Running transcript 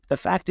The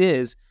fact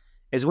is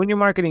when your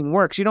marketing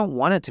works, you don't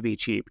want it to be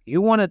cheap.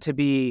 You want to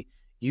be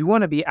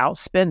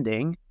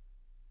outspending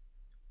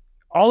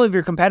all of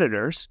your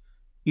competitors.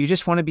 You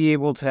just want to be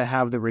able to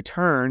have the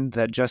return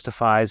that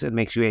justifies and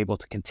makes you able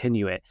to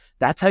continue it.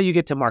 That's how you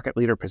get to market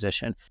leader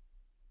position.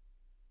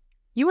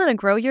 You want to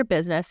grow your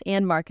business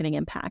and marketing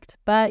impact,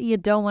 but you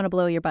don't want to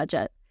blow your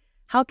budget.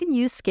 How can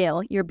you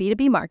scale your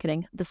B2B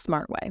marketing the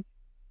smart way?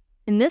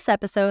 In this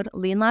episode,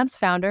 Lean Labs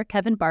founder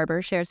Kevin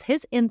Barber shares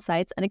his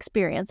insights and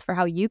experience for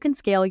how you can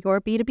scale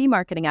your B2B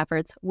marketing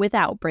efforts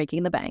without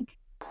breaking the bank.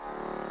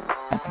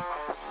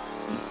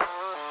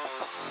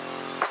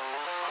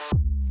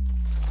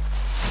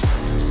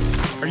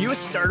 Are you a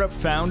startup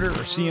founder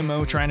or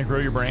CMO trying to grow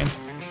your brand?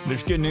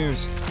 There's good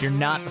news. You're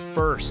not the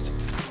first.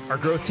 Our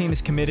growth team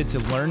is committed to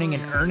learning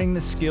and earning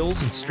the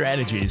skills and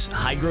strategies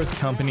high-growth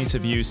companies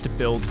have used to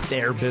build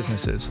their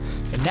businesses.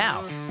 And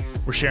now,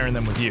 we're sharing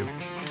them with you.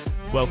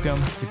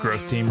 Welcome to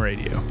Growth Team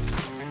Radio.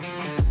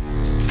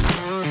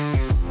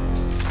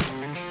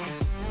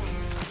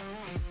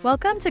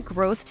 Welcome to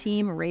Growth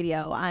Team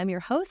Radio. I'm your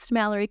host,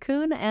 Mallory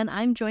Kuhn, and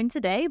I'm joined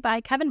today by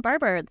Kevin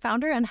Barber,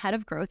 founder and head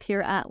of growth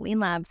here at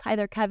Lean Labs. Hi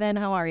there, Kevin.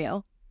 How are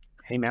you?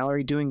 Hey,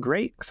 Mallory, doing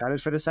great. Excited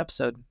for this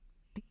episode.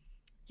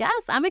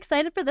 Yes, I'm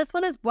excited for this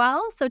one as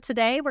well. So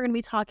today we're going to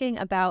be talking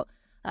about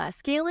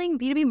scaling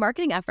B2B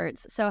marketing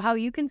efforts. So how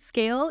you can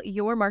scale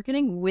your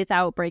marketing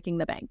without breaking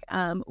the bank,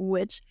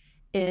 which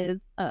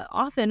is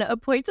often a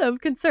point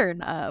of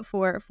concern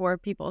for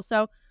people.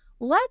 So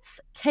let's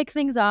kick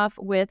things off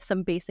with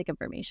some basic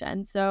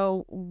information.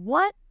 So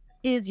what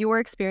is your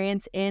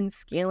experience in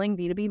scaling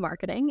B2B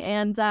marketing?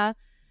 And,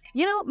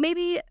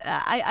 maybe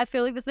I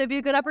feel like this may be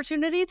a good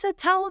opportunity to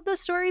tell the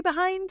story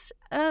behind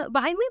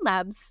Lean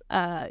Labs.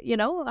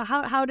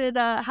 How did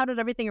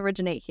everything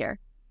originate here?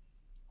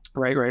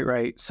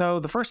 Right.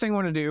 So the first thing I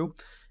want to do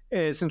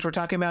is, since we're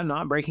talking about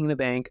not breaking the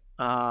bank,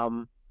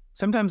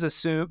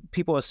 sometimes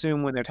people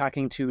assume when they're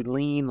talking to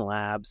Lean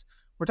Labs,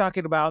 we're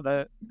talking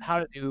about how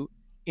to do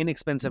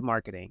inexpensive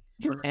marketing.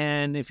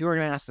 And if you were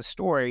going to ask the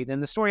story,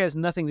 then the story has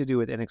nothing to do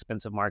with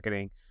inexpensive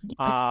marketing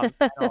at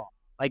all.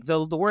 Like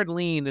the word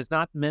lean is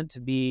not meant to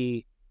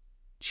be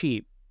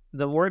cheap.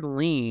 The word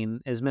lean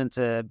is meant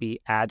to be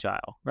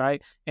agile,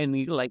 right? And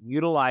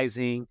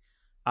utilizing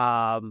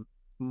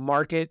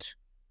market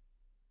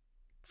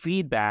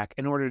feedback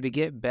in order to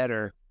get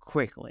better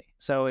quickly.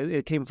 So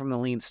it came from the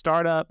Lean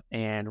Startup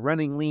and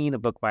Running Lean, a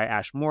book by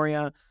Ash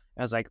Maurya.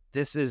 I was like,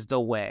 this is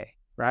the way,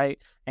 right?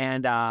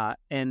 And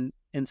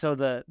so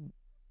the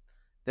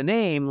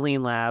name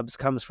Lean Labs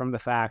comes from the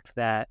fact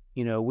that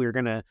we're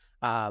gonna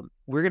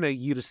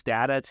use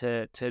data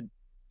to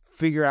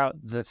figure out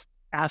the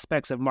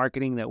aspects of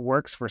marketing that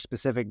works for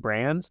specific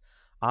brands,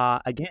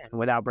 again,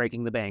 without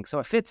breaking the bank. So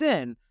it fits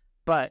in,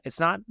 but it's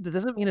not. It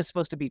doesn't mean it's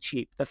supposed to be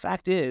cheap. The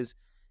fact is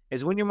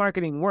when your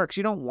marketing works,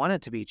 you don't want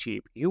it to be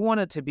cheap. You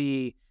want to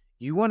be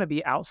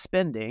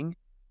outspending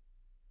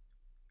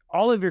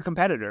all of your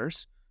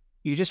competitors.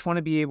 You just want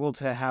to be able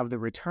to have the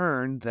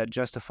return that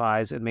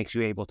justifies and makes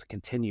you able to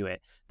continue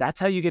it.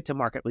 That's how you get to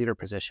market leader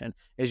position,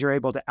 is you're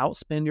able to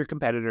outspend your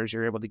competitors.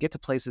 You're able to get to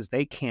places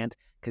they can't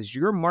because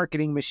your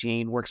marketing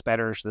machine works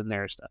better than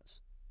theirs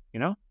does,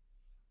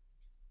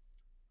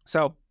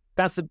 So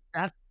that's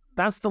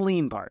the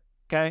lean part,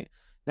 okay?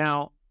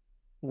 Now,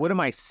 what am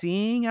I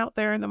seeing out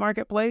there in the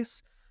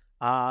marketplace?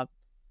 I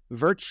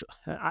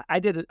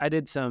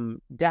did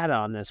some data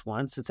on this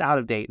once. It's out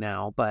of date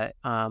now, but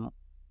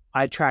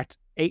I tracked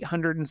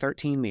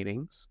 813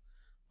 meetings,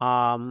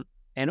 and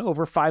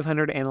over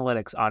 500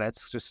 analytics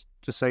audits, just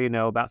so you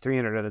know, about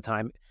 300 at a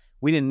time.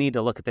 We didn't need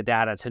to look at the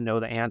data to know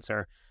the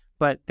answer,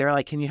 but they're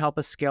like, can you help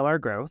us scale our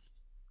growth?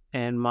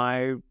 And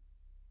my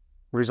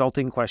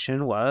resulting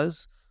question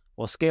was,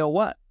 well, scale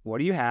what? What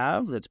do you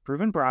have that's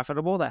proven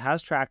profitable, that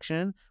has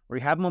traction, where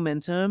you have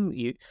momentum,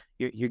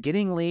 you're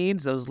getting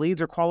leads, those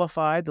leads are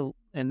qualified,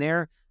 and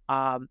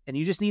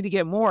you just need to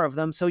get more of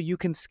them so you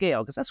can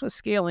scale, because that's what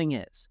scaling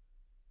is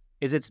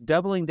it's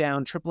doubling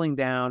down, tripling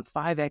down,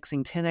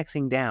 5xing,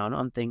 10xing down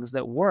on things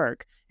that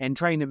work and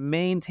trying to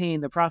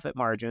maintain the profit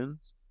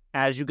margins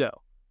as you go.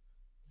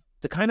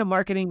 The kind of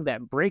marketing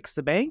that breaks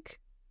the bank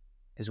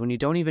is when you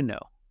don't even know,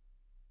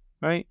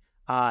 right?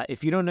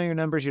 If you don't know your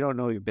numbers, you don't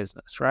know your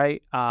business,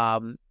 right?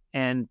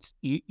 And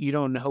you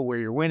don't know where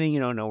you're winning,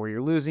 you don't know where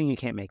you're losing, you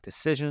can't make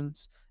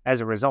decisions.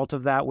 As a result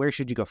of that, where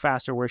should you go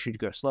faster? Where should you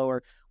go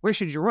slower? Where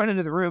should you run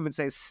into the room and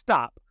say,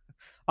 stop?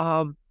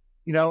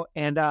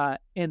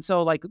 And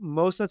so like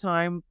most of the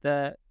time,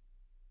 the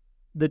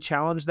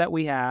challenge that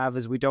we have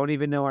is we don't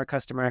even know our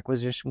customer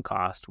acquisition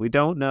cost. We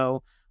don't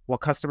know what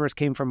customers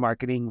came from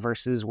marketing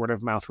versus word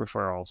of mouth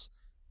referrals,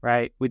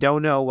 right? We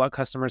don't know what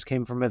customers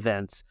came from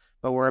events,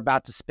 but we're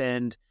about to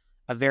spend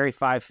a very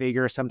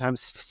 5-figure,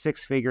 sometimes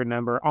 6-figure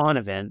number on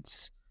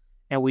events,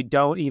 and we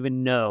don't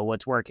even know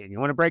what's working. You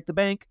want to break the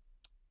bank?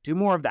 Do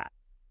more of that.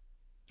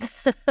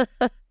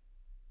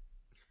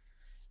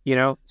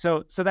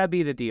 So that'd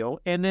be the deal.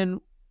 And then,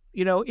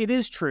 it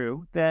is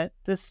true that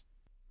I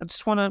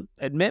just want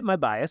to admit my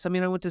bias. I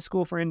mean, I went to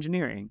school for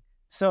engineering.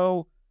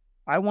 So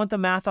I want the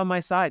math on my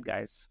side,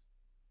 guys.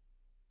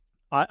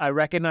 I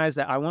recognize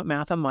that I want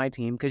math on my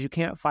team because you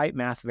can't fight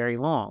math very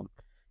long.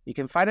 You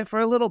can fight it for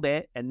a little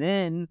bit, and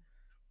then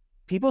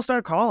people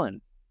start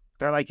calling.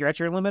 They're like, you're at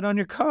your limit on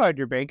your card.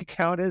 Your bank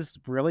account is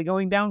really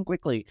going down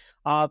quickly.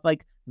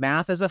 Like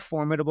math is a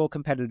formidable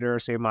competitor,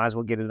 so you might as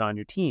well get it on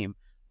your team.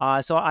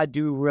 So I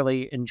do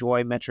really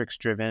enjoy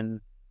metrics-driven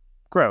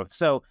growth.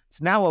 So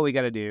now what we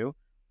got to do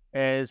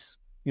is,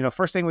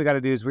 first thing we got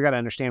to do is we got to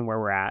understand where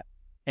we're at,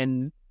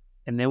 and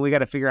then we got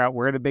to figure out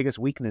where the biggest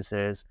weakness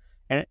is,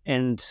 and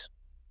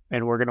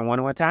we're going to want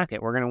to attack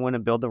it. We're going to want to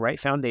build the right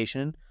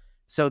foundation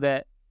so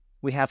that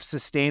we have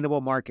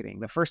sustainable marketing.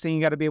 The first thing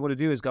you got to be able to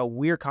do is go,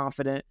 we're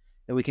confident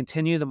that we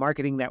continue the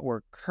marketing that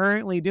we're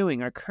currently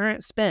doing, our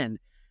current spend,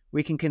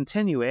 we can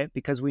continue it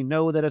because we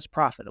know that it's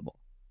profitable.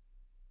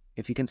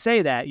 If you can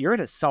say that, you're at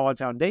a solid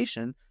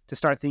foundation to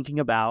start thinking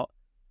about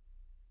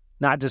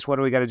not just what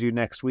do we got to do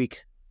next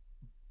week,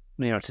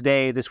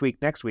 today, this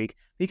week, next week.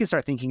 You can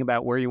start thinking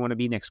about where you want to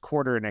be next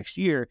quarter or next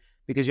year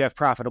because you have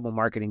profitable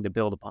marketing to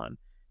build upon.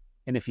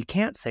 And if you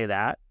can't say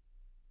that,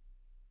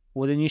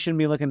 well, then you shouldn't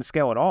be looking to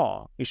scale at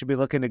all. You should be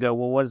looking to go,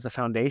 well, what is the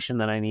foundation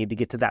that I need to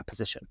get to that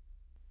position?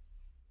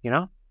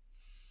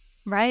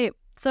 Right.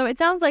 So it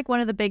sounds like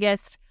one of the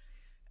biggest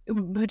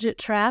budget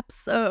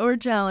traps or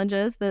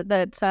challenges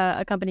that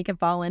a company can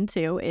fall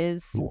into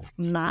is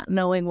not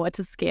knowing what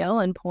to scale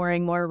and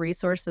pouring more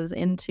resources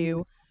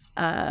into,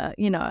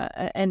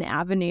 an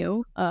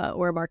avenue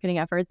or a marketing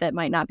effort that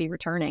might not be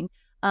returning.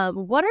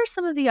 What are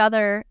some of the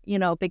other,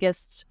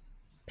 biggest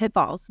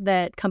pitfalls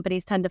that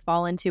companies tend to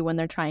fall into when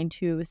they're trying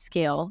to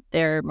scale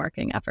their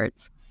marketing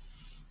efforts?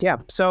 Yeah,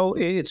 so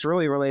it's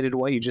really related to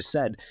what you just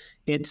said.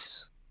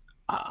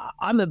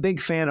 I'm a big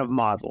fan of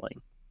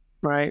modeling,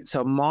 right?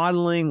 So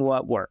modeling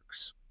what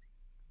works.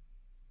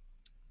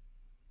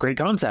 Great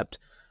concept.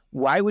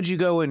 Why would you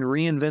go and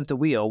reinvent the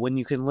wheel when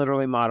you can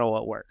literally model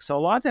what works? So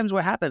a lot of times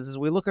what happens is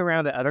we look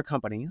around at other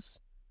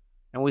companies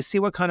and we see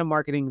what kind of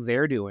marketing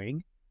they're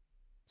doing.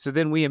 So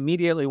then we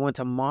immediately want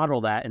to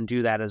model that and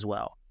do that as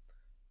well.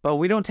 But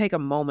we don't take a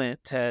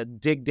moment to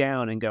dig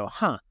down and go,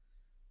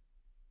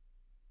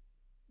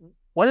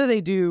 what do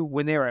they do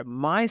when they're at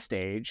my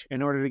stage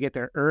in order to get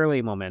their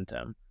early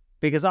momentum?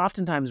 Because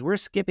oftentimes we're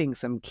skipping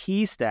some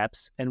key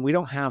steps and we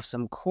don't have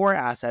some core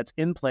assets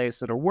in place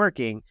that are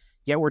working,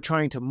 yet we're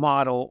trying to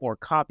model or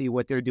copy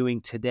what they're doing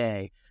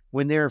today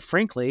when they're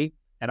frankly,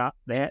 and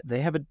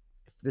they have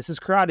this is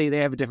karate,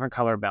 they have a different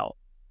color belt,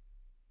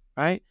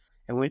 right?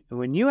 And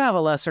when you have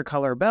a lesser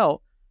color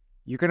belt,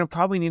 you're going to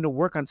probably need to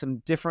work on some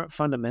different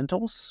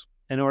fundamentals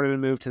in order to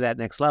move to that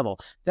next level.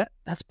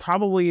 That's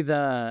probably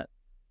the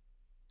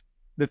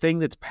thing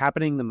that's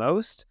happening the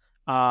most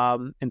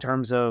in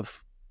terms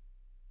of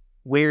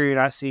where you're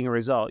not seeing a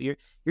result.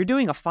 You're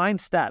doing a fine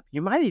step.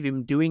 You might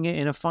even be doing it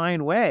in a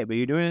fine way, but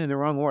you're doing it in the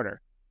wrong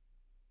order.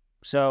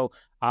 So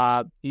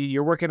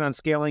you're working on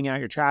scaling out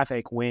your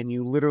traffic when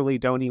you literally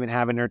don't even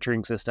have a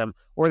nurturing system,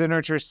 or the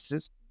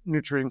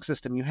nurturing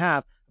system you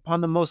have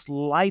upon the most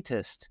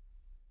lightest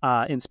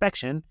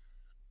inspection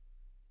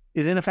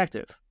is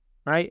ineffective,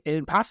 right?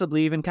 And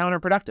possibly even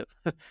counterproductive.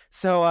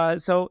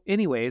 So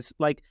anyways,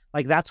 like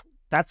that's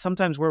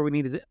sometimes where we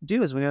need to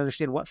do is we need to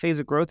understand what phase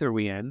of growth are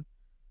we in,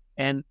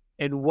 and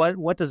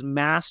what does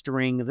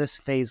mastering this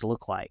phase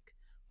look like?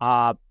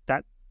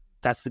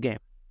 That's the game.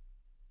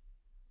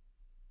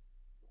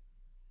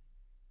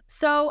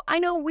 So I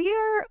know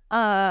we're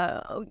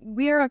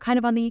kind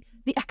of on the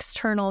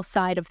external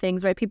side of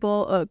things, right?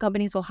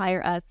 Companies will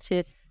hire us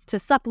to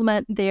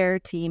supplement their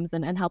teams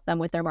and help them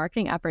with their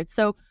marketing efforts.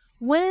 So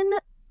when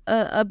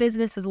a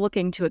business is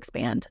looking to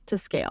expand, to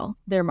scale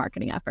their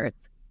marketing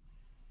efforts,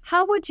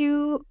 how would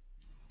you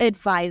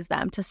advise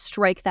them to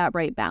strike that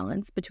right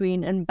balance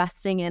between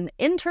investing in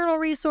internal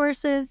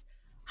resources,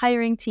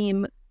 hiring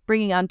team,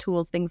 bringing on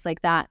tools, things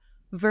like that,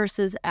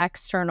 versus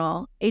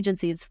external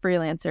agencies,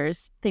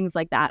 freelancers, things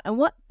like that? And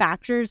what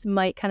factors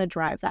might kind of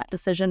drive that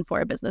decision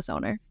for a business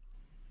owner?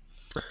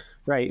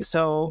 Right.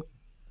 So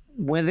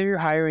whether you're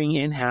hiring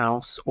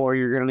in-house or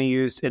you're going to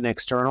use an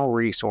external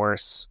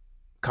resource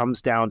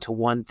comes down to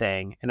one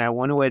thing. And I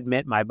want to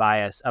admit my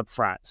bias up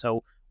front.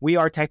 So we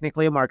are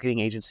technically a marketing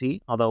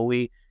agency, although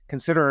we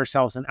consider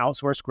ourselves an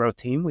outsourced growth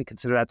team. We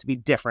consider that to be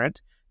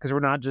different because we're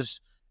not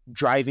just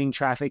driving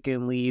traffic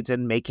and leads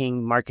and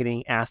making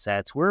marketing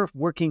assets. We're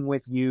working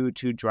with you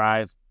to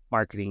drive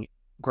marketing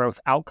growth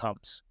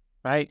outcomes,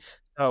 right?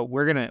 So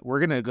we're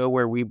gonna go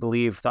where we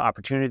believe the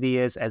opportunity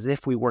is, as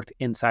if we worked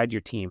inside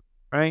your team,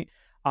 right?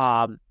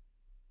 But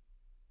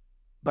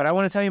I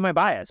want to tell you my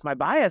bias. My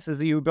bias is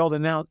that you build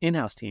an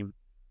in-house team.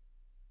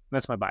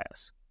 That's my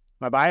bias.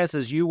 My bias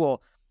is you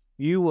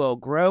will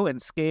grow and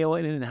scale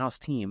an in-house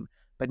team.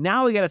 But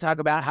now we got to talk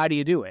about how do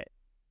you do it,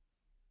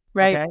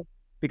 right? Okay?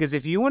 Because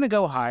if you want to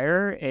go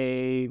hire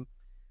a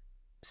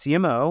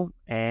CMO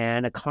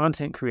and a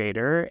content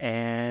creator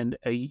and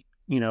the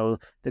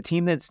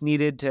team that's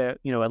needed to,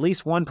 at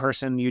least one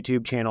person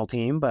YouTube channel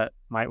team, but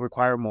might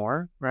require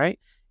more, right?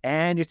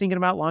 and you're thinking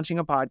about launching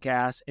a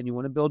podcast, and you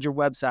want to build your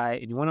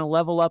website, and you want to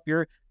level up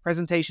your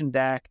presentation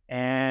deck,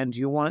 and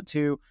you want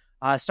to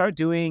start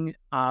doing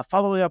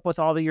following up with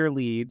all of your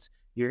leads,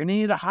 you're going to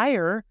need to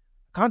hire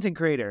a content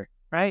creator,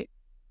 right?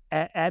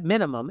 At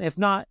minimum, if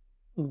not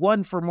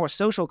one for more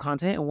social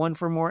content and one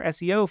for more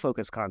SEO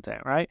focused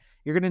content, right?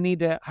 You're going to need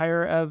to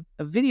hire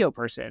a video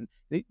person.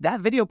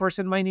 That video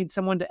person might need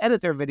someone to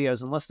edit their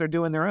videos unless they're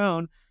doing their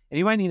own. And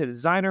you might need a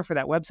designer for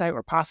that website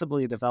or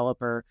possibly a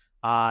developer.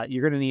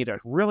 You're going to need a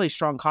really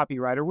strong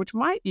copywriter, which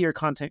might be your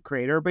content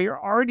creator, but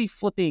you're already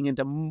flipping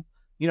into,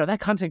 that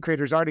content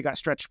creator's already got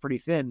stretched pretty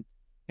thin,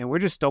 and we're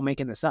just still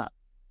making this up,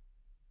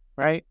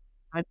 right?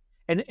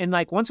 And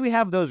like once we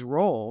have those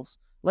roles,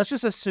 let's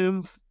just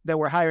assume that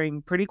we're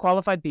hiring pretty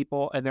qualified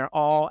people and they're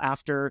all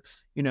after,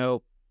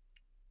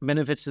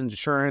 benefits and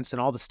insurance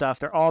and all the stuff.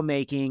 They're all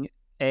making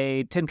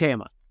a $10K a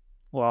month.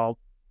 Well,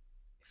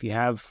 if you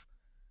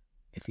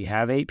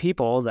have 8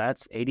 people,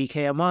 that's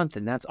 $80K a month,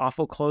 and that's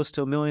awful close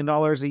to $1 million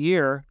a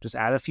year. Just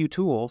add a few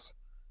tools.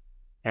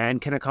 And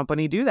can a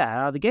company do that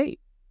out of the gate?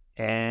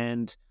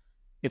 And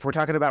if we're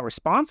talking about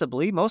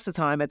responsibly, most of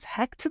the time it's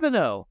heck to the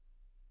no.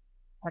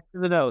 Heck to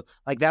the no.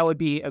 Like that would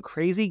be a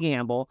crazy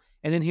gamble.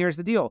 And then here's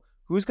the deal.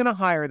 Who's going to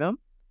hire them?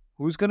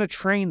 Who's going to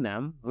train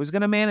them? Who's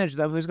going to manage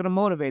them? Who's going to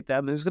motivate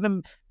them? Who's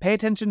going to pay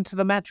attention to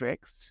the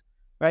metrics,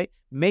 right?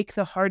 Make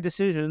the hard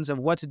decisions of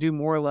what to do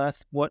more or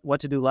less,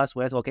 what to do less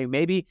with. Okay,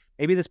 maybe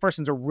this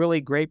person's a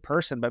really great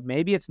person, but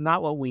maybe it's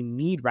not what we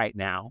need right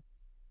now,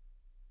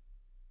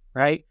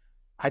 right?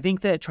 I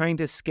think that trying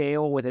to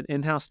scale with an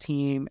in-house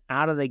team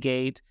out of the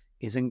gate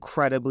is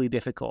incredibly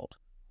difficult.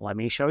 Let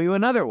me show you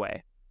another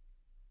way.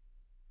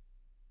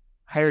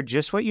 Hire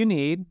just what you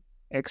need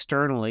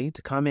externally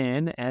to come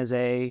in as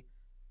a,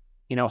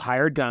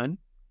 hired gun,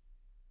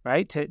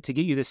 right? To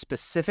get you the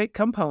specific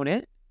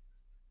component,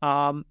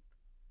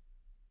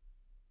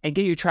 and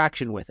get you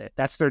traction with it.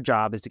 That's their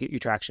job, is to get you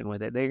traction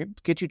with it. They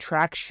get you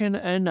traction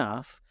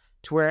enough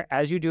to where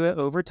as you do it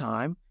over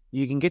time,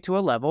 you can get to a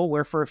level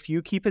where for a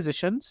few key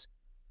positions,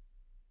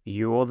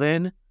 you will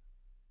then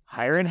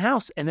hire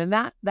in-house. And then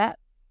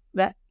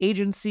that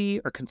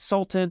agency or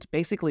consultant,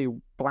 basically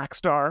black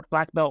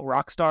belt,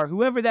 rock star,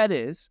 whoever that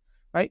is,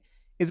 right,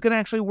 is going to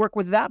actually work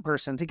with that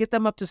person to get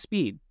them up to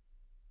speed,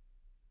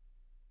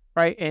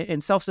 right,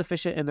 and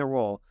self-sufficient in their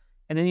role.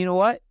 And then you know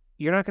what?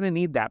 You're not going to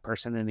need that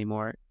person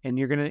anymore, and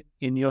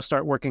you'll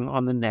start working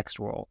on the next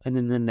role, and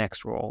then the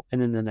next role,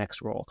 and then the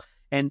next role.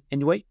 And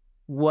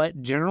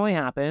what generally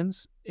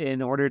happens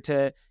in order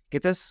to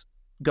get this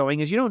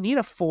going is you don't need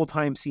a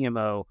full-time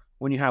CMO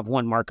when you have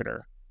one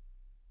marketer,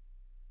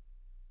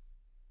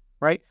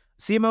 right?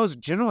 CMO is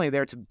generally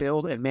there to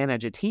build and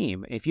manage a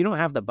team. If you don't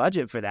have the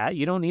budget for that,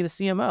 you don't need a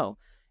CMO.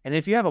 And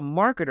if you have a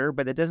marketer,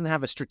 but it doesn't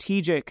have a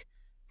strategic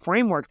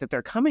framework that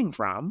they're coming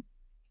from,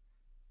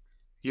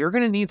 you're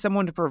going to need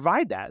someone to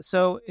provide that.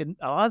 So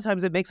a lot of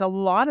times it makes a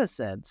lot of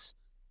sense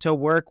to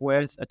work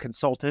with a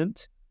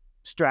consultant,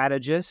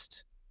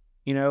 strategist,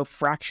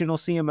 fractional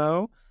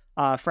CMO,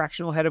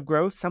 fractional head of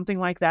growth, something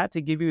like that,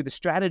 to give you the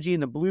strategy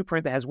and the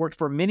blueprint that has worked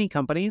for many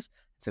companies.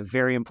 It's a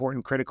very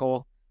important,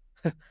 critical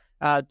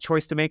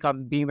choice to make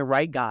on being the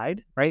right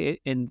guide,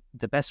 right? And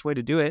the best way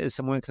to do it is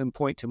someone can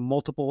point to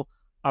multiple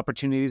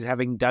opportunities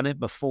having done it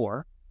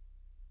before,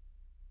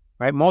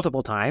 right?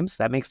 Multiple times.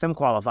 That makes them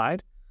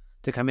qualified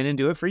to come in and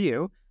do it for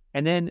you.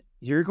 And then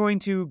you're going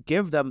to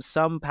give them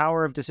some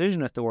power of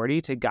decision authority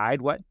to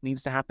guide what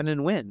needs to happen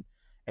and when.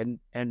 And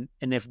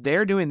if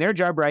they're doing their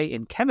job right,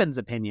 in Kevin's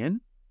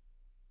opinion,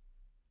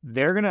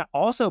 they're going to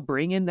also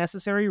bring in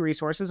necessary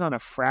resources on a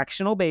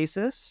fractional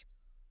basis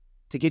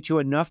to get you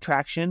enough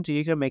traction so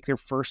you can make your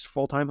first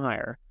full-time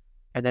hire.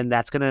 And then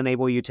that's going to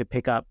enable you to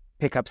pick up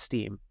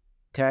steam.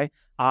 Okay.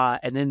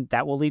 And then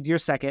that will lead to your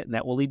second, and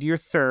that will lead to your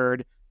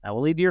third, that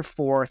will lead to your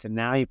fourth. And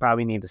now you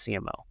probably need a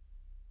CMO,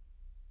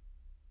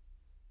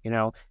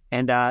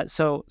 and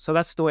so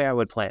that's the way I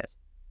would play it.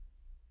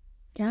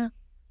 Yeah.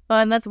 Well,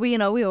 and that's, we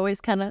always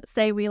kind of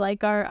say we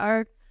like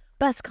our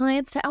best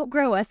clients to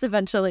outgrow us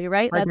eventually,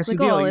 right? That's the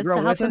goal, is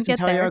to help them get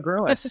there. You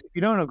outgrow us. If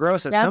you don't outgrow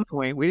us at some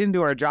point, we didn't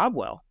do our job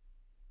well.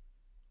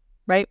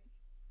 Right.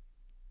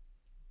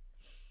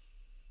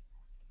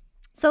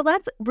 So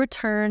let's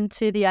return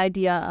to the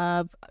idea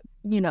of,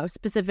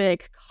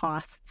 specific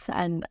costs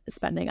and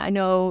spending. I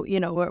know,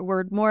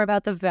 we're more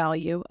about the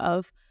value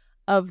of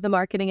the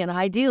marketing, and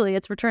ideally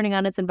it's returning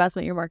on its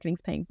investment. Your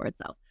marketing's paying for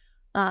itself.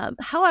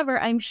 However,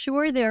 I'm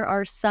sure there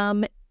are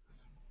some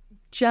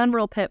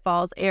general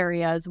pitfalls,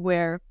 areas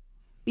where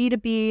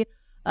B2B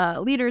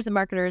leaders and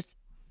marketers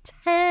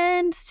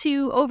tend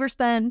to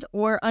overspend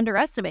or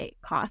underestimate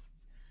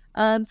costs.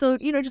 So,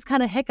 just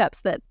kind of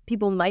hiccups that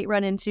people might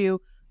run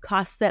into,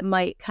 costs that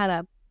might kind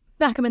of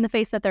smack them in the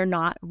face that they're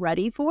not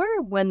ready for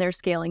when they're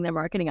scaling their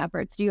marketing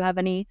efforts. Do you have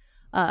any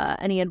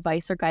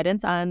advice or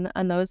guidance on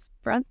those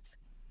fronts?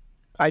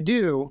 I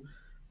do,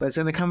 but it's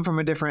going to come from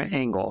a different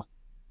angle.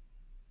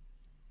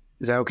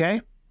 Is that okay?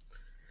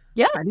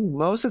 Yeah. I think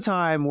most of the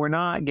time we're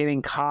not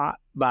getting caught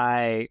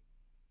by,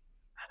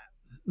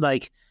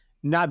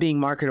 not being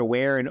market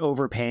aware and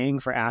overpaying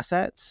for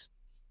assets,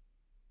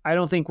 I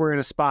don't think we're in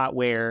a spot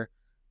where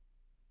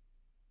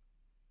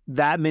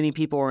that many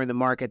people are in the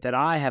market that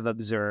I have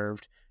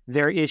observed.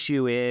 Their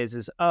issue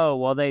is, oh,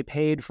 well, they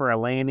paid for a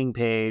landing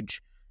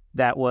page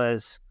that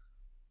was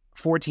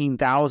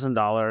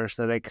 $14,000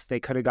 that they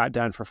could have got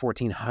done for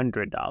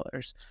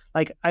 $1,400.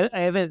 Like, I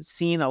haven't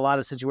seen a lot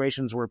of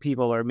situations where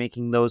people are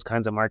making those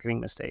kinds of marketing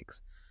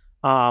mistakes.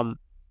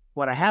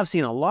 What I have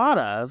seen a lot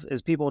of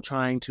is people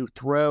trying to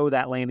throw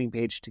that landing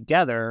page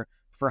together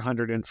for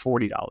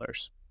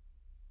 $140.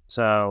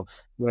 So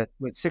with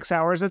 6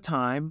 hours of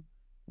time,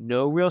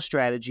 no real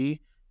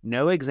strategy,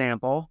 no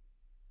example,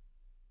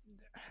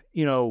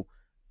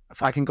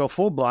 if I can go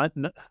full blunt,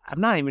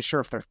 I'm not even sure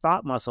if their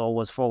thought muscle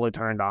was fully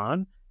turned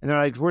on. And they're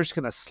like, we're just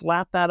going to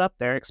slap that up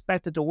there,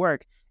 expect it to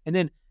work, and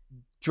then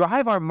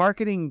drive our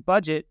marketing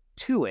budget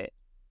to it.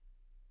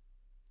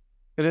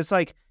 And it's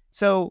like,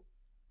 so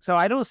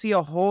I don't see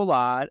a whole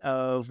lot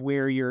of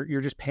where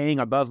you're just paying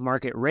above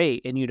market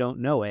rate and you don't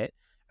know it.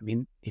 I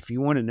mean, if you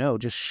want to know,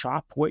 just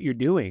shop what you're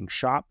doing.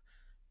 Shop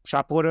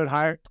what it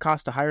would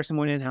cost to hire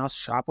someone in-house.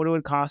 Shop what it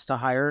would cost to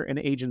hire an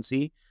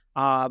agency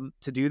to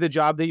do the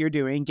job that you're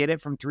doing. Get it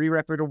from 3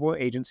 reputable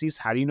agencies.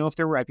 How do you know if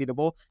they're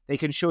reputable? They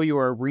can show you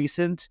a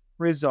recent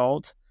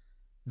result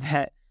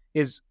that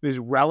is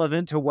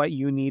relevant to what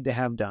you need to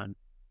have done.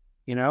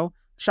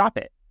 Shop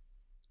it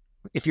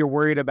if you're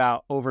worried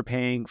about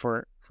overpaying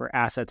for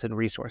assets and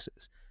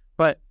resources.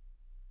 But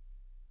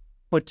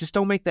just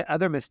don't make the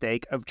other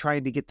mistake of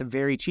trying to get the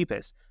very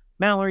cheapest.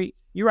 Mallory,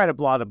 you write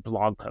a lot of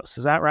blog posts.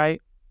 Is that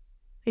right?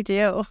 I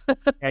do.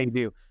 Yeah, you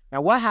do.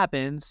 Now, what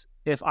happens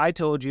if I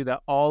told you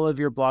that all of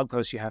your blog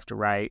posts you have to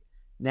write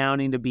now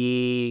need to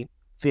be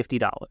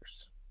 $50?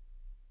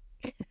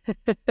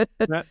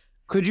 Now,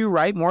 could you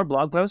write more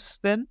blog posts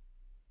then?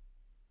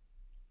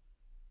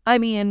 I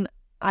mean,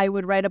 I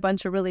would write a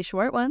bunch of really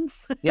short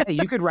ones. Yeah,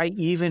 you could write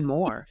even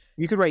more.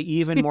 You could write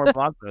even more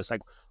blog posts.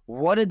 Like,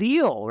 what a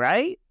deal,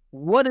 right?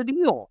 What a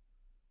deal.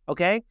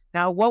 Okay.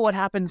 Now, what would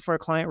happen for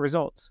client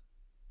results?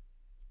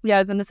 Yeah,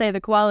 I was going to say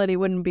the quality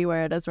wouldn't be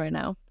where it is right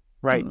now.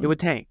 Right. It would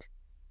tank.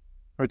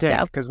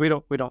 Because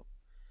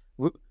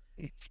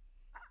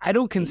I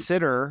don't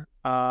consider,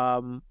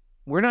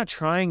 we're not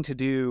trying to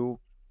do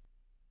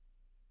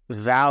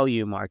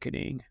value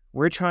marketing.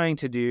 We're trying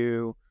to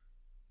do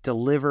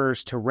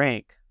delivers to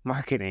rank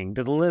marketing,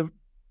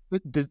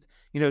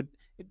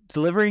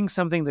 delivering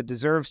something that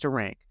deserves to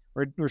rank.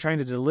 We're trying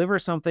to deliver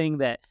something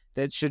that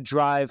should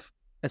drive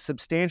a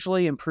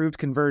substantially improved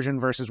conversion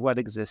versus what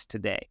exists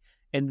today.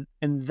 And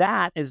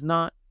that is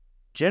not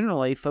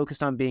generally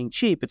focused on being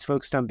cheap. It's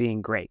focused on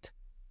being great.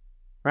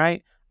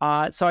 Right.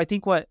 So I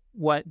think what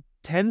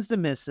tends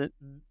to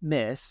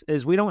miss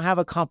is we don't have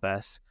a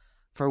compass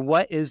for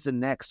what is the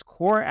next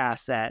core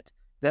asset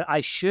that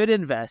I should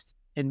invest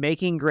in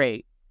making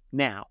great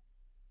now.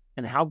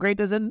 And how great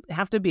does it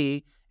have to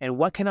be? And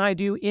what can I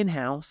do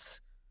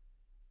in-house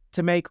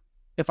to make,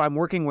 if I'm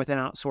working with an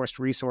outsourced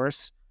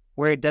resource,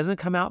 where it doesn't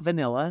come out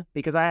vanilla,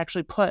 because I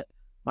actually put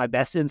my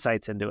best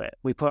insights into it.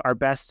 We put our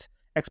best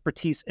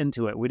expertise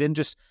into it. We didn't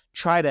just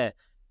try to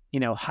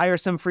hire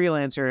some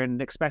freelancer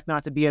and expect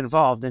not to be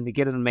involved and to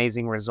get an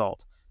amazing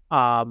result.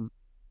 Are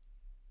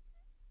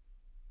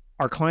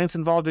clients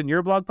involved in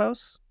your blog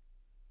posts?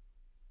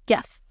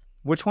 Yes.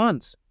 Which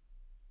ones?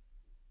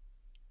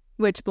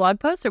 Which blog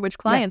posts or which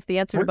clients? Yeah. The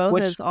answer to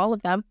both is all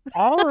of them.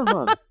 All of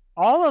them.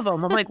 All of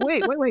them. I'm like,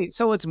 wait.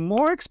 So it's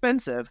more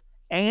expensive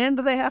and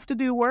they have to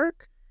do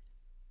work?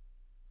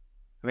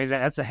 I mean,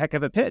 that's a heck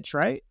of a pitch,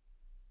 right?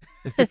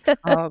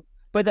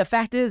 But the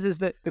fact is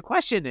that the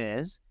question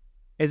is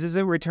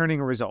it returning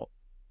a result?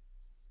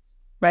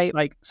 Right?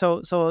 Like,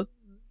 so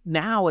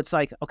now it's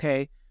like,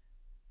 okay,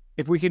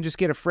 if we can just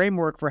get a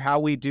framework for how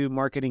we do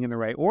marketing in the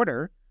right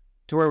order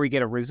to where we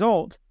get a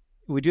result,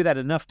 we do that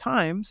enough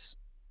times,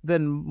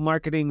 then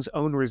marketing's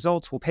own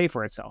results will pay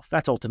for itself.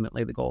 That's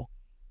ultimately the goal.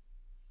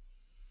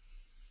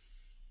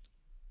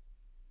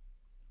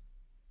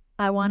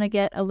 I want to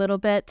get a little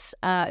bit,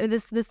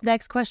 this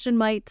next question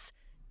might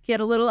get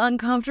a little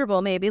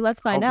uncomfortable, maybe.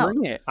 Let's find out.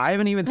 Bring it. I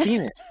haven't even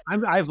seen it.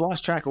 I've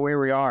lost track of where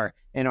we are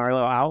in our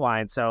little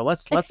outline. So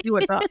let's see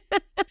what's up.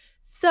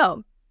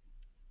 So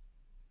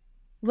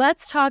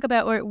let's talk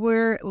about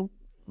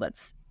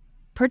let's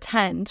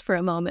pretend for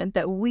a moment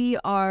that we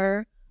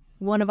are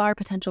one of our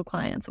potential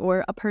clients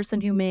or a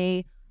person who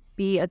may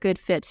be a good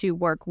fit to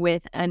work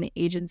with an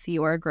agency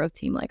or a growth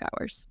team like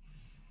ours.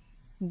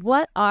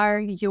 What are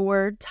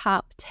your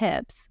top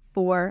tips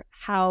for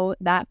how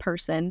that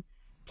person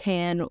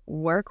can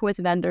work with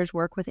vendors,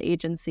 work with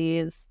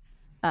agencies,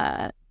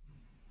 talk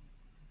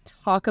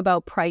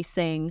about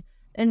pricing,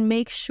 and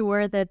make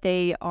sure that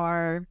they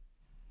are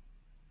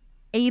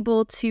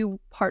able to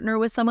partner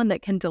with someone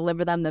that can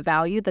deliver them the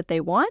value that they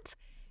want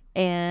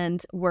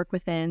and work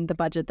within the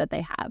budget that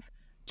they have?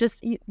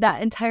 Just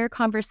that entire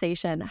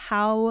conversation,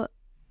 how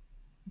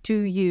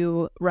do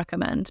you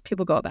recommend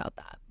people go about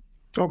that?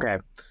 Okay.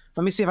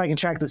 Let me see if I can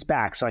track this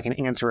back so I can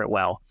answer it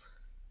well.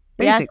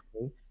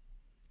 Basically,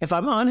 if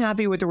I'm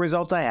unhappy with the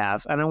results I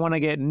have and I want to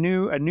get a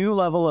new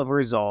level of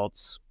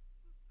results,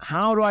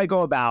 how do I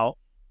go about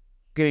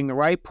getting the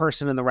right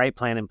person and the right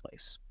plan in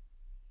place?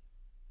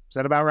 Is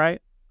that about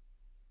right?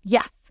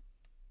 Yes.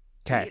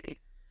 Okay.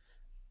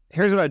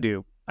 Here's what I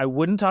do. I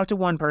wouldn't talk to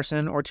one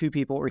person or two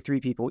people or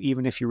three people,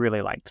 even if you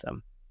really liked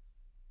them.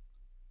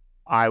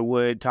 I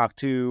would talk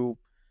to,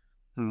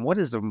 what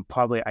is the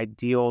probably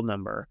ideal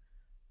number?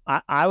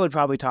 I would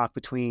probably talk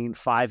between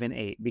 5 and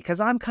 8 because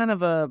I'm kind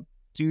of a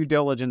due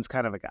diligence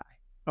kind of a guy.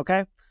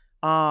 Okay.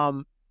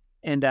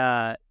 And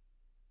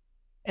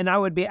I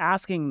would be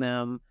asking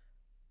them,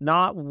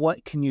 not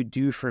what can you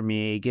do for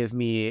me? Give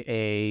me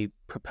a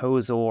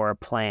proposal or a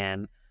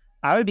plan.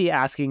 I would be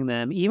asking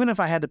them, even if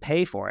I had to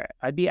pay for it,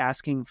 I'd be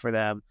asking for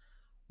them,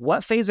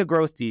 what phase of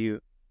growth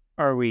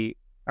are we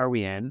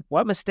in?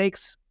 What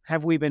mistakes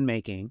have we been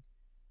making?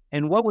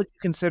 And what would you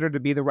consider to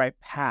be the right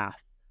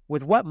path?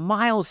 With what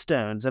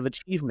milestones of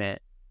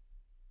achievement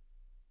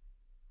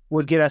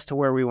would get us to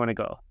where we want to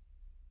go?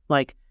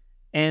 Like,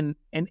 and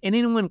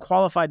anyone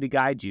qualified to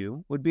guide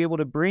you would be able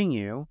to bring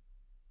you,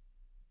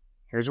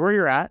 here's where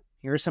you're at.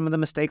 Here's some of the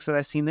mistakes that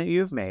I've seen that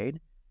you've made.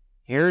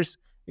 Here's,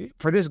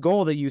 for this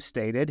goal that you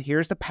stated,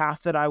 here's the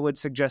path that I would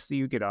suggest that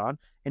you get on.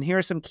 And here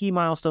are some key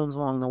milestones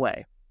along the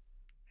way.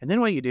 And then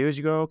what you do is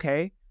you go,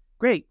 okay,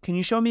 great. Can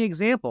you show me an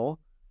example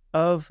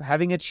of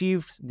having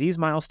achieved these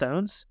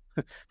milestones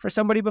for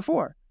somebody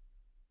before?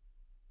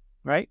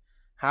 Right?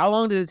 How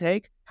long did it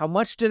take? How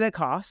much did it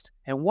cost?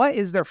 And what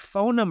is their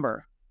phone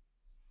number?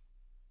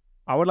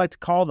 I would like to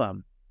call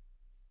them.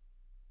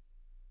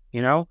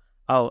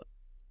 Oh,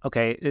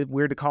 okay,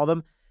 weird to call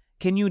them.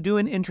 Can you do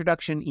an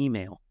introduction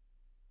email?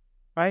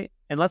 Right?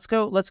 And let's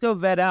go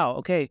vet out,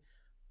 okay,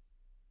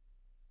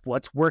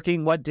 what's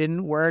working, what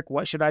didn't work,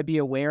 what should I be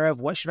aware of,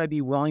 what should I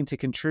be willing to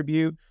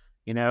contribute,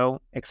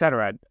 et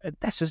cetera.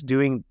 That's just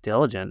doing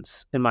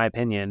diligence, in my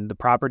opinion, the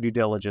proper due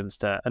diligence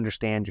to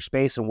understand your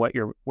space and what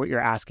you're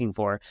asking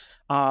for.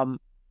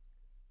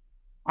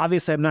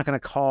 Obviously, I'm not going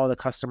to call the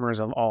customers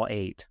of all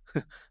 8.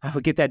 I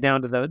would get that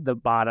down to the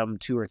bottom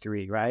 2 or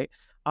 3, right?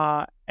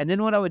 And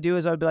then what I would do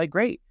is I would be like,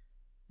 great.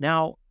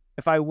 Now,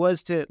 if I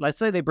was to, let's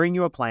say they bring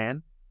you a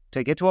plan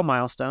to get to a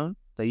milestone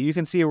that you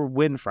can see a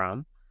win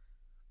from,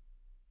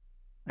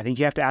 I think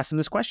you have to ask them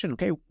this question.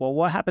 Okay, well,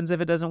 what happens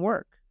if it doesn't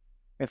work?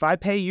 If I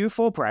pay you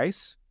full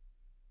price,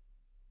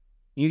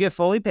 you get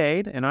fully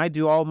paid, and I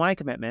do all my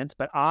commitments,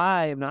 but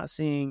I am not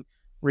seeing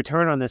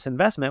return on this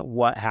investment,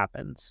 what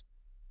happens?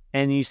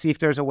 And you see if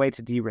there's a way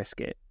to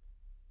de-risk it,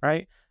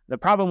 right? The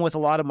problem with a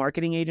lot of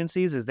marketing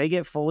agencies is they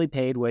get fully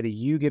paid whether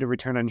you get a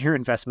return on your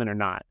investment or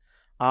not.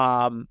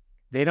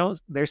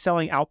 They're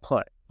selling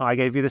output. Oh, I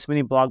gave you this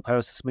many blog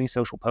posts, this many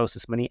social posts,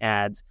 this many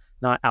ads,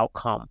 not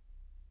outcome,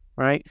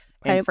 right?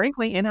 And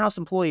frankly, in-house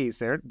employees,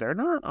 they're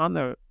not on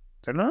the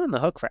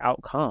hook for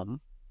outcome,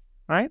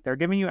 right? They're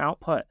giving you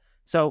output.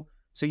 So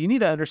you need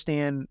to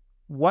understand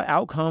what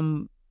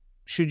outcome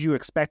should you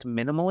expect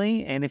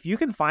minimally. And if you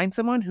can find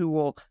someone who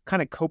will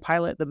kind of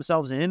co-pilot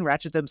themselves in,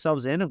 ratchet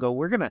themselves in and go,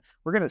 we're going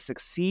to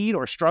succeed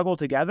or struggle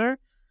together,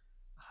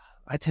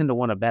 I tend to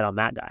want to bet on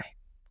that guy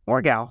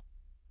or gal,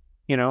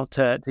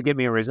 to get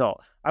me a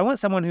result. I want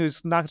someone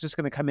who's not just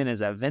going to come in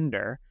as a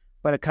vendor,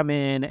 but to come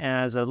in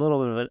as a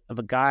little bit of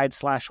a guide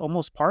 /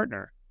 almost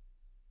partner,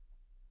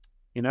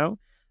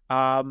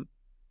 And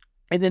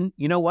then,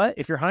 you know what?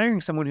 If you're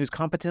hiring someone who's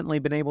competently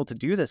been able to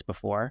do this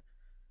before,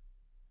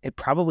 it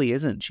probably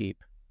isn't cheap.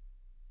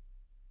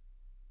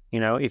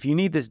 If you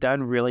need this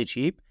done really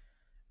cheap,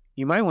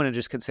 you might want to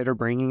just consider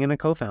bringing in a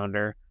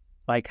co-founder.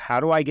 Like, how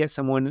do I get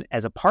someone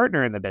as a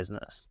partner in the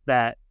business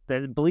that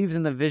believes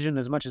in the vision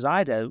as much as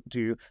I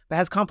do, but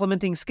has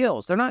complementing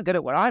skills? They're not good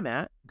at what I'm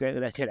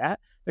good at.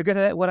 They're good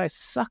at what I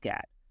suck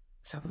at.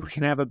 So we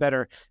can have a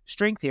better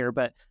strength here.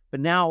 But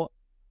now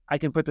I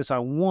can put this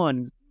on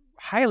one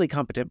highly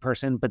competent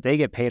person, but they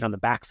get paid on the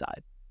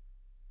backside,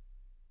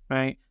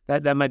 right?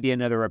 That might be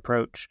another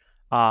approach,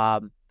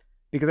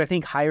 because I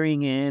think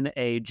hiring in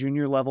a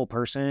junior level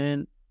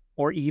person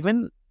or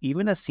even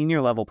a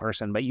senior level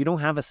person, but you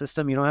don't have a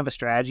system, you don't have a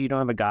strategy, you don't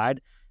have a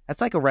guide,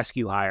 that's like a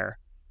rescue hire,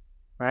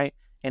 right?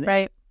 And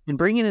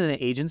bringing in an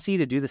agency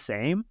to do the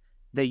same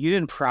that you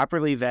didn't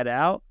properly vet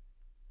out,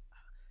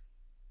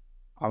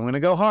 I'm going to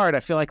go hard.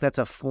 I feel like that's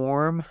a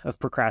form of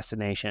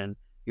procrastination.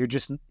 You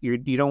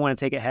don't want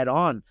to take it head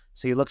on.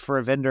 So you look for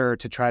a vendor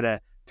to try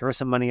to throw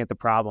some money at the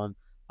problem.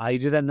 You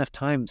do that enough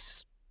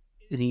times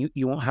and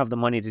you won't have the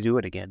money to do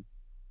it again.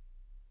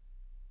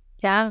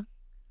 Yeah.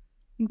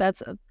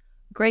 That's a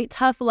great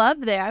tough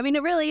love there. I mean,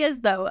 it really is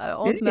though,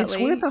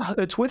 ultimately.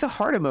 It's with a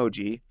heart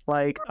emoji.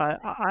 Like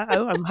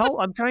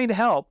I'm trying to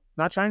help,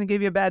 not trying to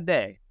give you a bad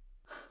day.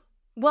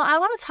 Well, I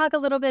want to talk a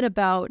little bit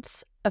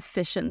about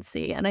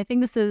efficiency. And I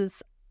think this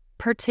is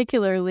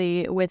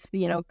particularly with,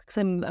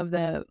 some of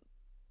the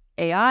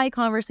AI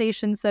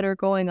conversations that are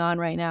going on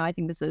right now. I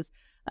think this is,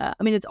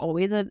 it's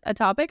always a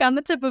topic on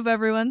the tip of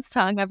everyone's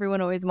tongue. Everyone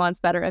always wants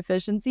better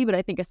efficiency, but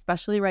I think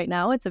especially right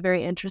now, it's a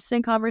very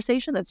interesting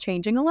conversation that's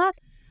changing a lot.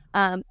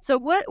 So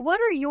what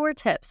are your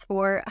tips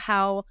for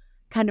how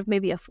kind of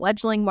maybe a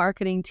fledgling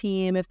marketing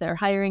team, if they're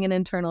hiring an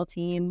internal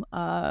team,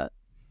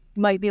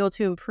 might be able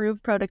to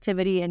improve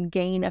productivity and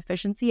gain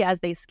efficiency as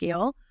they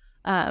scale,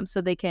 so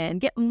they can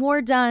get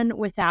more done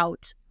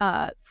without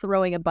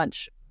throwing a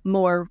bunch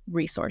more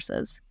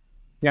resources.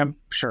 Yeah,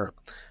 sure.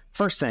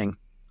 First thing,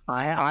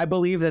 I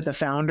believe that the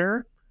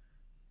founder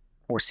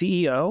or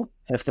CEO,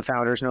 if the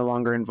founder is no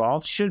longer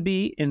involved, should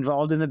be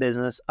involved in the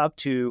business up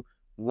to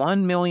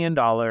 $1 million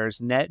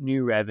net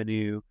new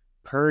revenue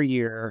per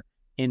year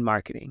in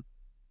marketing.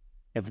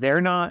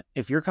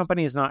 If your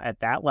company is not at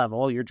that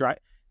level,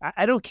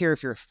 I don't care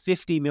if you're a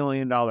 $50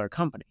 million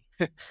company.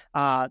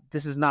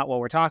 This is not what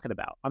we're talking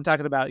about. I'm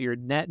talking about your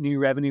net new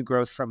revenue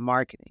growth from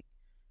marketing.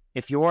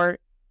 If you're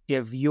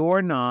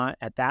not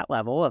at that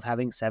level of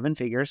having 7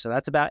 figures, so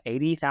that's about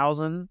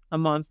 $80,000 a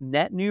month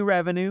net new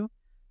revenue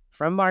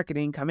from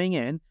marketing coming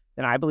in,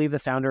 then I believe the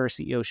founder or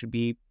CEO should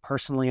be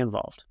personally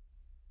involved.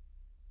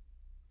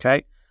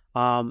 Okay.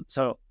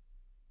 So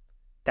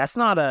that's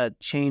not a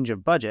change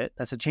of budget.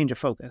 That's a change of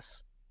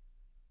focus.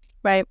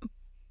 Right.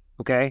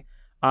 Okay.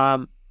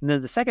 And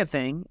then the second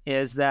thing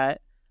is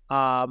that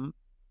in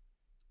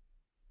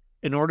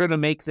order to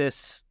make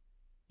this,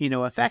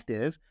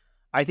 effective,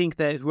 I think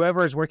that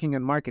whoever is working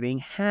in marketing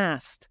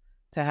has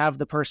to have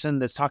the person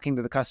that's talking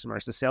to the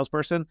customers, the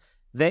salesperson,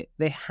 they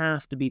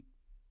have to be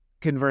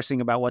conversing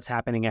about what's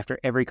happening after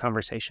every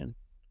conversation,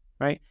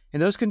 right?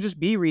 And those can just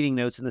be reading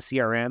notes in the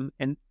CRM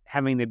and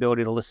having the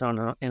ability to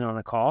listen in on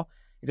a call.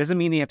 It doesn't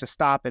mean you have to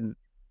stop and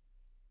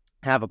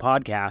have a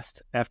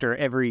podcast after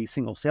every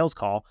single sales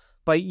call,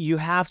 but you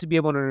have to be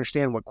able to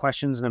understand what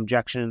questions and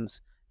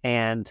objections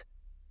and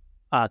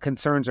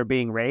concerns are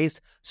being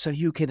raised so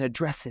you can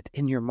address it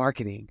in your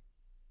marketing.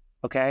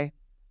 Okay?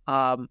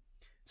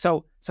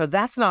 So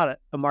that's not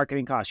a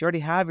marketing cost. You already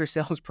have your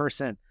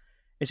salesperson.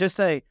 It's just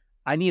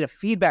I need a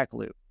feedback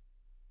loop.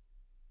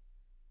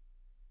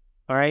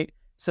 All right?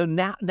 So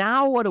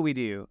now what do we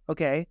do?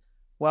 Okay,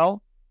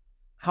 well,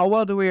 how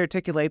well do we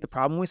articulate the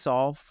problem we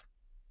solve,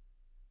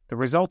 the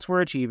results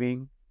we're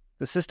achieving,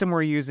 the system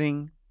we're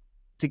using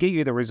to get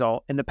you the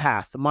result, and the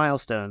path, the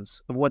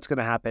milestones of what's going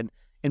to happen,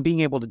 and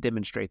being able to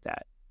demonstrate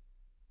that.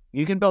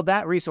 You can build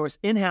that resource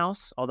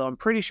in-house, although I'm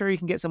pretty sure you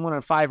can get someone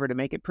on Fiverr to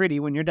make it pretty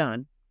when you're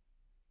done.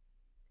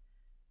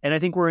 And I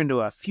think we're into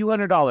a few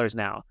 $100s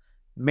now,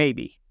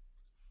 maybe.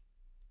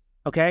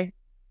 Okay?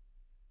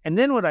 And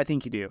then what I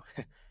think you do,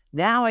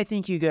 now I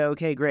think you go,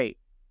 okay, great.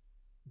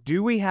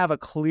 Do we have a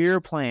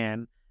clear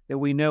plan that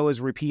we know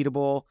is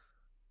repeatable,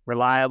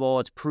 reliable,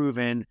 it's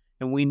proven,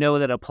 and we know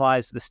that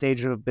applies to the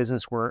stage of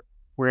business we're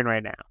in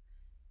right now?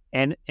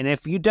 And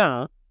if you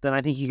don't, then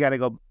I think you got to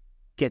go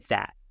get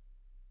that.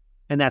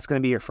 And that's going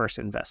to be your first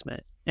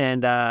investment.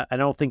 And I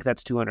don't think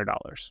that's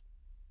 $200.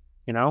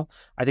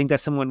 I think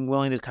that's someone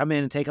willing to come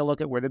in and take a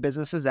look at where the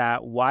business is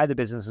at, why the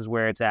business is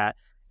where it's at,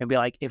 and be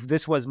like, if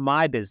this was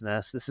my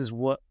business, this is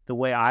the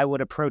way I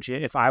would approach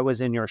it if I was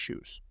in your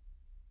shoes,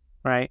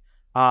 right?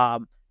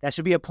 That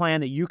should be a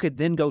plan that you could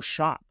then go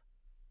shop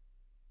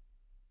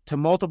to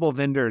multiple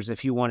vendors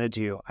if you wanted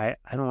to. I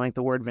don't like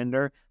the word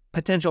vendor.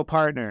 Potential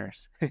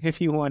partners,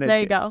 if you wanted to. There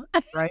you go.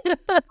 Right?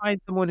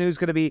 Find someone who's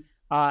going to be,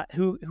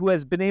 who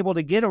has been able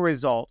to get a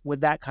result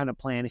with that kind of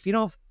plan. If you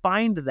don't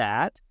find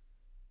that,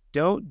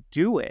 don't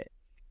do it.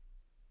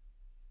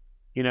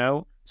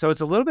 So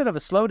it's a little bit of a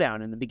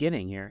slowdown in the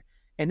beginning here.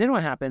 And then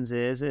what happens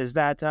is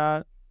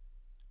that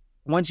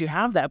once you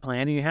have that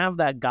plan and you have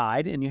that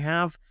guide and you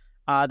have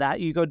that,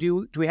 you go,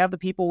 do we have the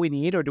people we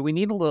need, or do we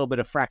need a little bit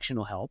of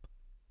fractional help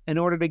in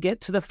order to get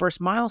to the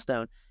first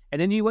milestone? And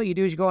then what you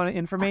do is you go on an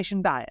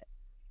information diet.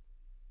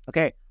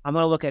 Okay, I'm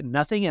going to look at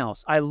nothing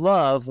else. I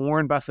love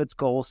Warren Buffett's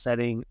goal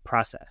setting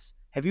process.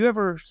 Have you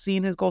ever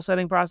seen his goal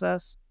setting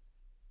process?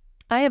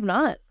 I have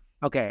not.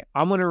 Okay,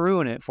 I'm going to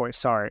ruin it for you.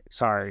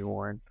 Sorry,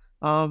 Warren.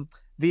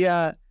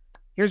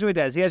 Here's what he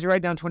does. He has you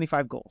write down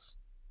 25 goals,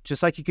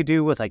 just like you could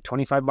do with like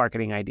 25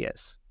 marketing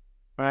ideas,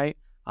 right?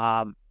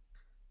 And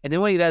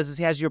then what he does is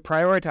he has you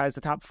prioritize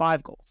the top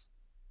 5 goals.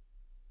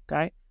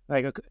 Okay,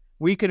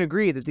 we can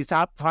agree that these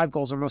top 5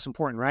 goals are most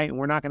important, right? And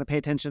we're not going to pay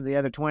attention to the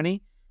other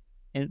 20.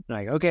 And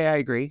okay, I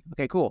agree.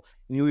 Okay, cool.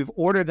 And we've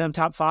ordered them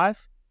top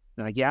 5.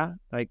 And yeah,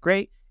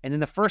 great. And then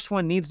the first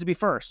one needs to be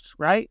first,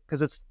 right?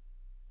 Because it's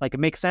it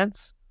makes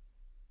sense.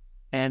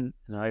 And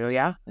I go,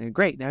 yeah,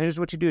 great. Now here's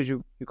what you do is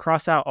you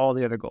cross out all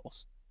the other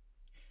goals.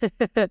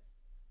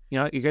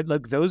 You get,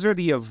 look, those are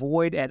the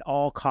avoid at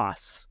all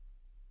costs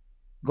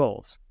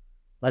goals.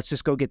 Let's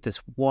just go get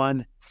this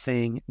one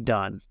thing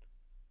done.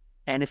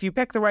 And if you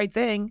pick the right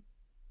thing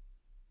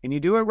and you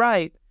do it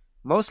right,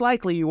 most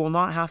likely you will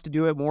not have to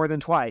do it more than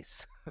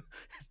twice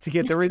to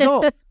get the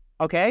result.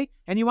 Okay?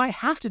 And you might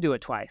have to do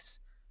it twice,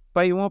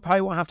 but you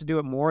probably won't have to do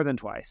it more than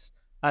twice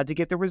to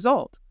get the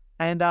result.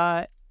 And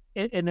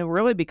it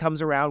really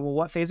becomes around, well,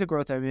 what phase of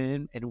growth I'm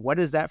in and what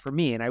is that for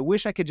me? And I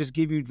wish I could just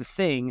give you the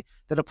thing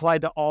that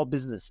applied to all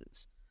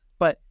businesses.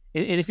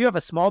 And if you have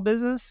a small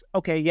business,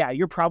 okay, yeah,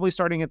 you're probably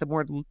starting at the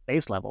more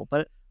base level.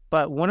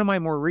 But one of my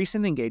more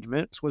recent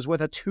engagements was with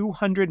a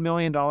 $200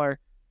 million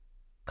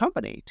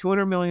company,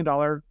 $200 million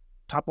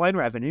top line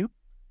revenue.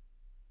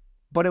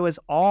 but it was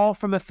all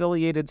from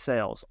affiliated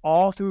sales,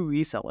 all through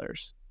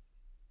resellers.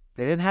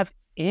 They didn't have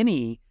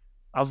any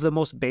of the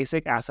most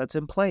basic assets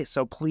in place.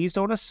 So please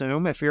don't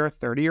assume if you're a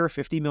 $30 or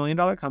 $50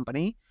 million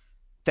company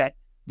that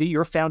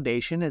your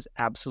foundation is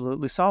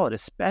absolutely solid,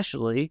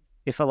 especially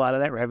if a lot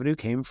of that revenue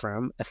came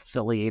from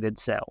affiliated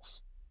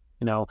sales,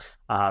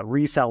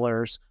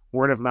 resellers,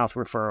 word of mouth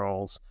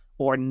referrals,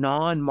 or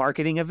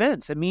non-marketing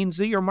events. It means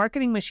that your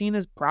marketing machine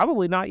is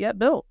probably not yet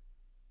built.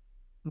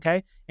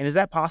 Okay. And is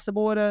that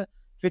possible at a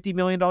 $50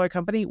 million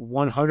company?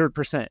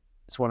 100%.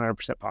 It's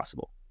 100%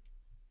 possible.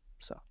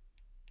 So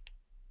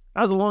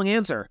that was a long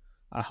answer.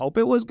 I hope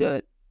it was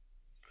good.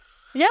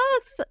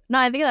 Yes. No,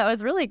 I think that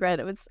was really great.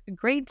 It was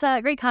great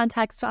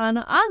context on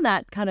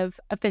that kind of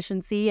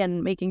efficiency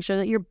and making sure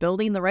that you're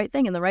building the right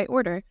thing in the right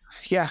order.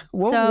 Yeah.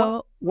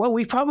 What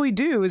we probably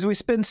do is we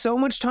spend so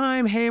much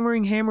time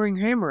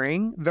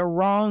hammering the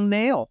wrong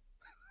nail.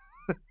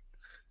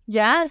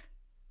 Yeah.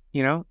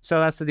 So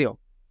that's the deal.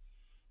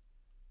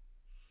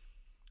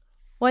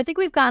 Well, I think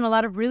we've gotten a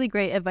lot of really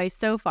great advice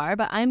so far,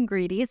 but I'm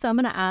greedy. So I'm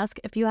going to ask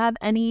if you have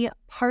any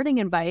parting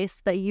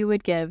advice that you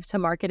would give to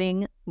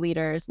marketing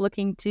leaders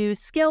looking to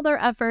scale their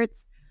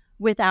efforts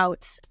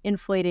without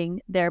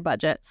inflating their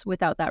budgets,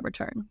 without that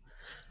return.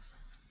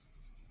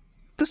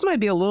 This might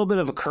be a little bit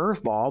of a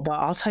curveball, but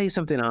I'll tell you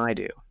something I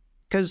do.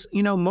 Because,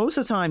 most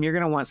of the time you're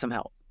going to want some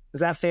help. Is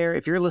that fair?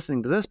 If you're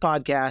listening to this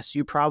podcast,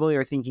 you probably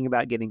are thinking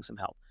about getting some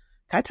help.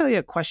 Can I tell you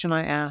a question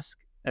I ask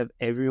of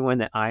everyone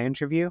that I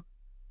interview?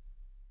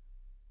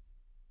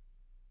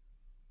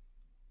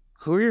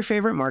 Who are your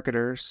favorite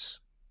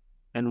marketers,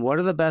 and what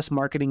are the best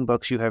marketing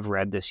books you have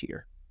read this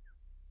year?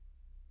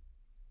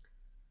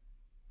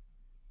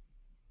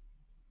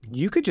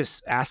 You could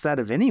just ask that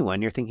of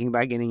anyone you're thinking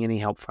about getting any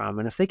help from.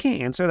 And if they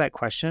can't answer that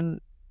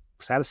question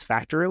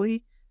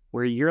satisfactorily,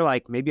 where you're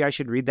like, maybe I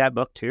should read that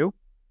book too,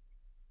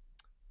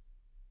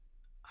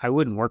 I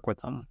wouldn't work with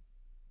them.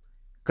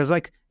 Because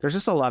there's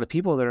just a lot of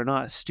people that are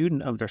not a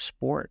student of their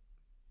sport.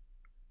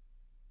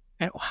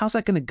 And how's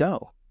that going to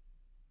go?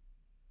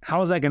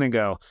 How is that going to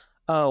go?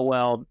 Oh,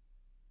 well,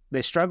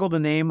 they struggle to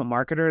name a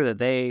marketer that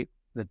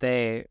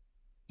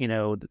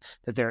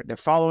they're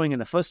following in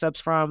the footsteps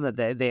from, that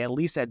they at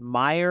least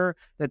admire,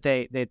 that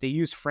they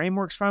use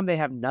frameworks from. They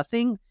have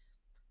nothing.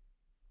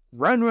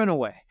 Run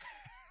away.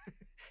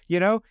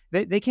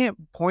 They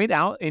can't point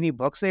out any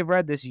books they've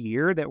read this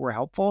year that were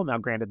helpful. Now,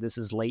 granted, this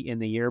is late in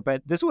the year,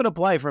 but this would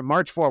apply from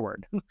March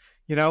forward.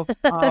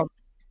 I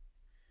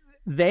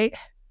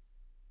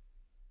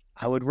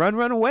would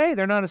run away.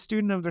 They're not a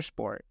student of their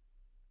sport.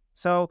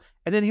 So,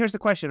 and then here's the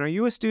question. Are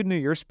you a student of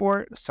your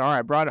sport? Sorry,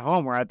 I brought it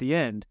home. We're at the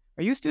end.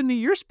 Are you a student of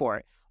your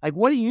sport?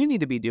 What do you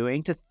need to be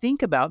doing to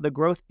think about the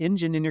growth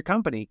engine in your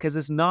company? Because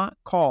it's not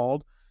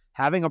called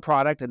having a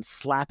product and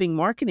slapping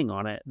marketing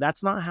on it.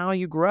 That's not how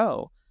you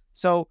grow.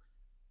 So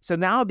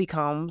now it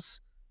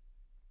becomes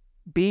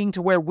being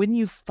to where when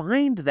you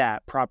find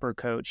that proper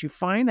coach, you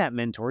find that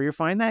mentor, you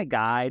find that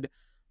guide,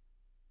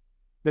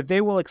 that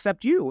they will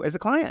accept you as a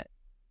client.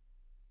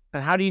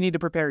 And how do you need to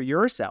prepare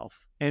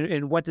yourself?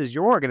 And what does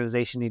your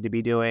organization need to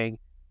be doing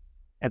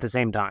at the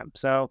same time?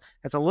 So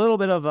it's a little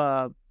bit of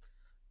a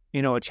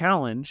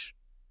challenge,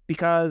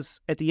 because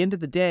at the end of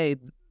the day,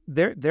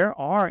 there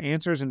are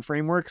answers and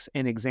frameworks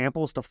and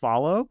examples to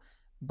follow,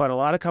 but a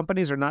lot of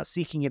companies are not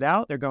seeking it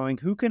out. They're going,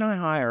 who can I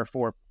hire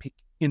for?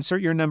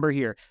 Insert your number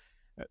here.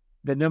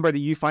 The number that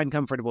you find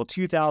comfortable,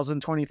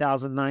 $2,000,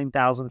 $20,000,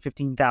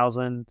 $9,000,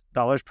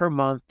 $15,000 per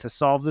month to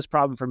solve this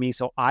problem for me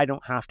so I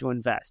don't have to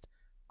invest.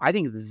 I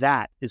think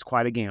that is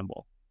quite a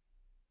gamble.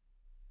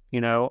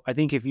 I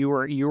think if you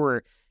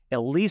were at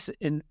least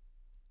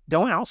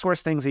don't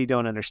outsource things that you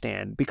don't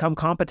understand. Become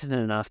competent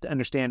enough to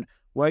understand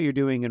what you're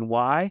doing and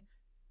why,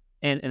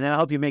 and that'll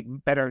help you make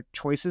better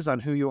choices on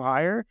who you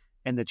hire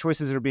and the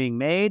choices that are being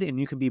made, and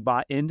you can be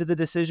bought into the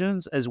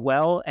decisions, as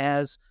well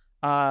as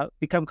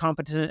become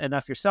competent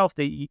enough yourself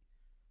that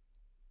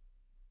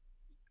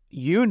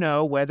you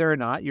know whether or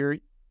not your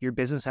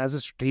business has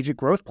a strategic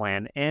growth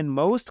plan, and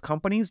most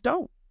companies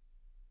don't.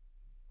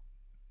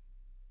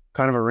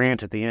 Kind of a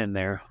rant at the end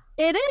there.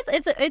 It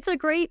is. It's a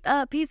great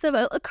piece of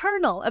a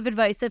kernel of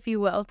advice, if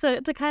you will,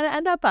 to kind of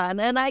end up on.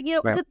 And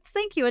to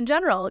thank you in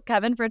general,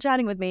 Kevin, for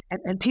chatting with me.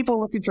 And people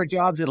looking for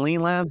jobs at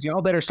Lean Labs,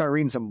 y'all better start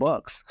reading some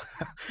books.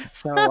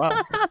 So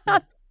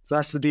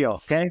that's the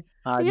deal. Okay.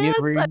 Yes,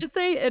 I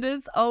say it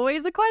is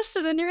always a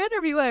question in your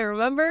interview. I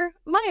remember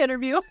my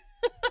interview.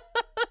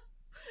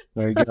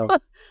 There you go.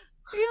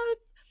 Yes.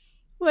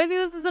 Well, I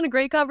think this has been a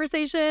great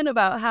conversation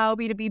about how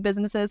B2B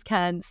businesses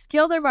can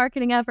scale their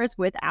marketing efforts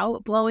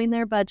without blowing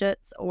their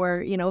budgets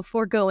or,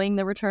 foregoing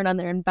the return on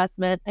their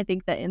investment. I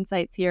think the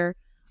insights here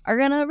are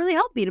going to really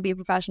help B2B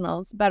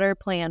professionals better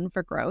plan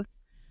for growth.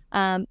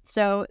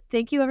 So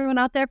thank you everyone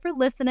out there for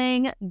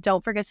listening.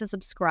 Don't forget to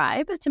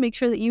subscribe to make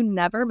sure that you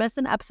never miss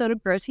an episode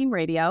of Growth Team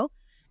Radio,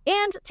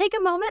 and take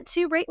a moment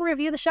to rate and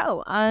review the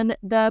show on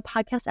the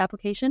podcast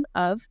application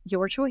of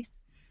your choice.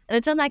 And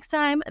until next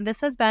time,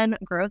 this has been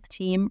Growth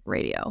Team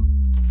Radio.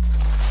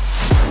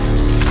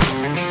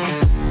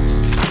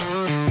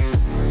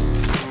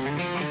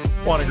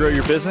 Want to grow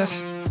your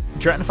business?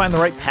 Trying to find the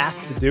right path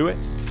to do it?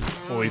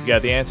 Well, we've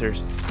got the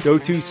answers. Go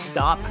to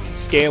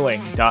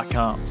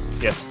stopscaling.com.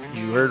 Yes,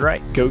 you heard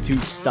right. Go to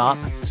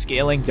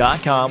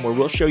stopscaling.com, where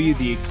we'll show you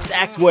the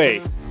exact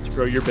way to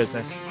grow your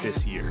business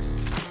this year.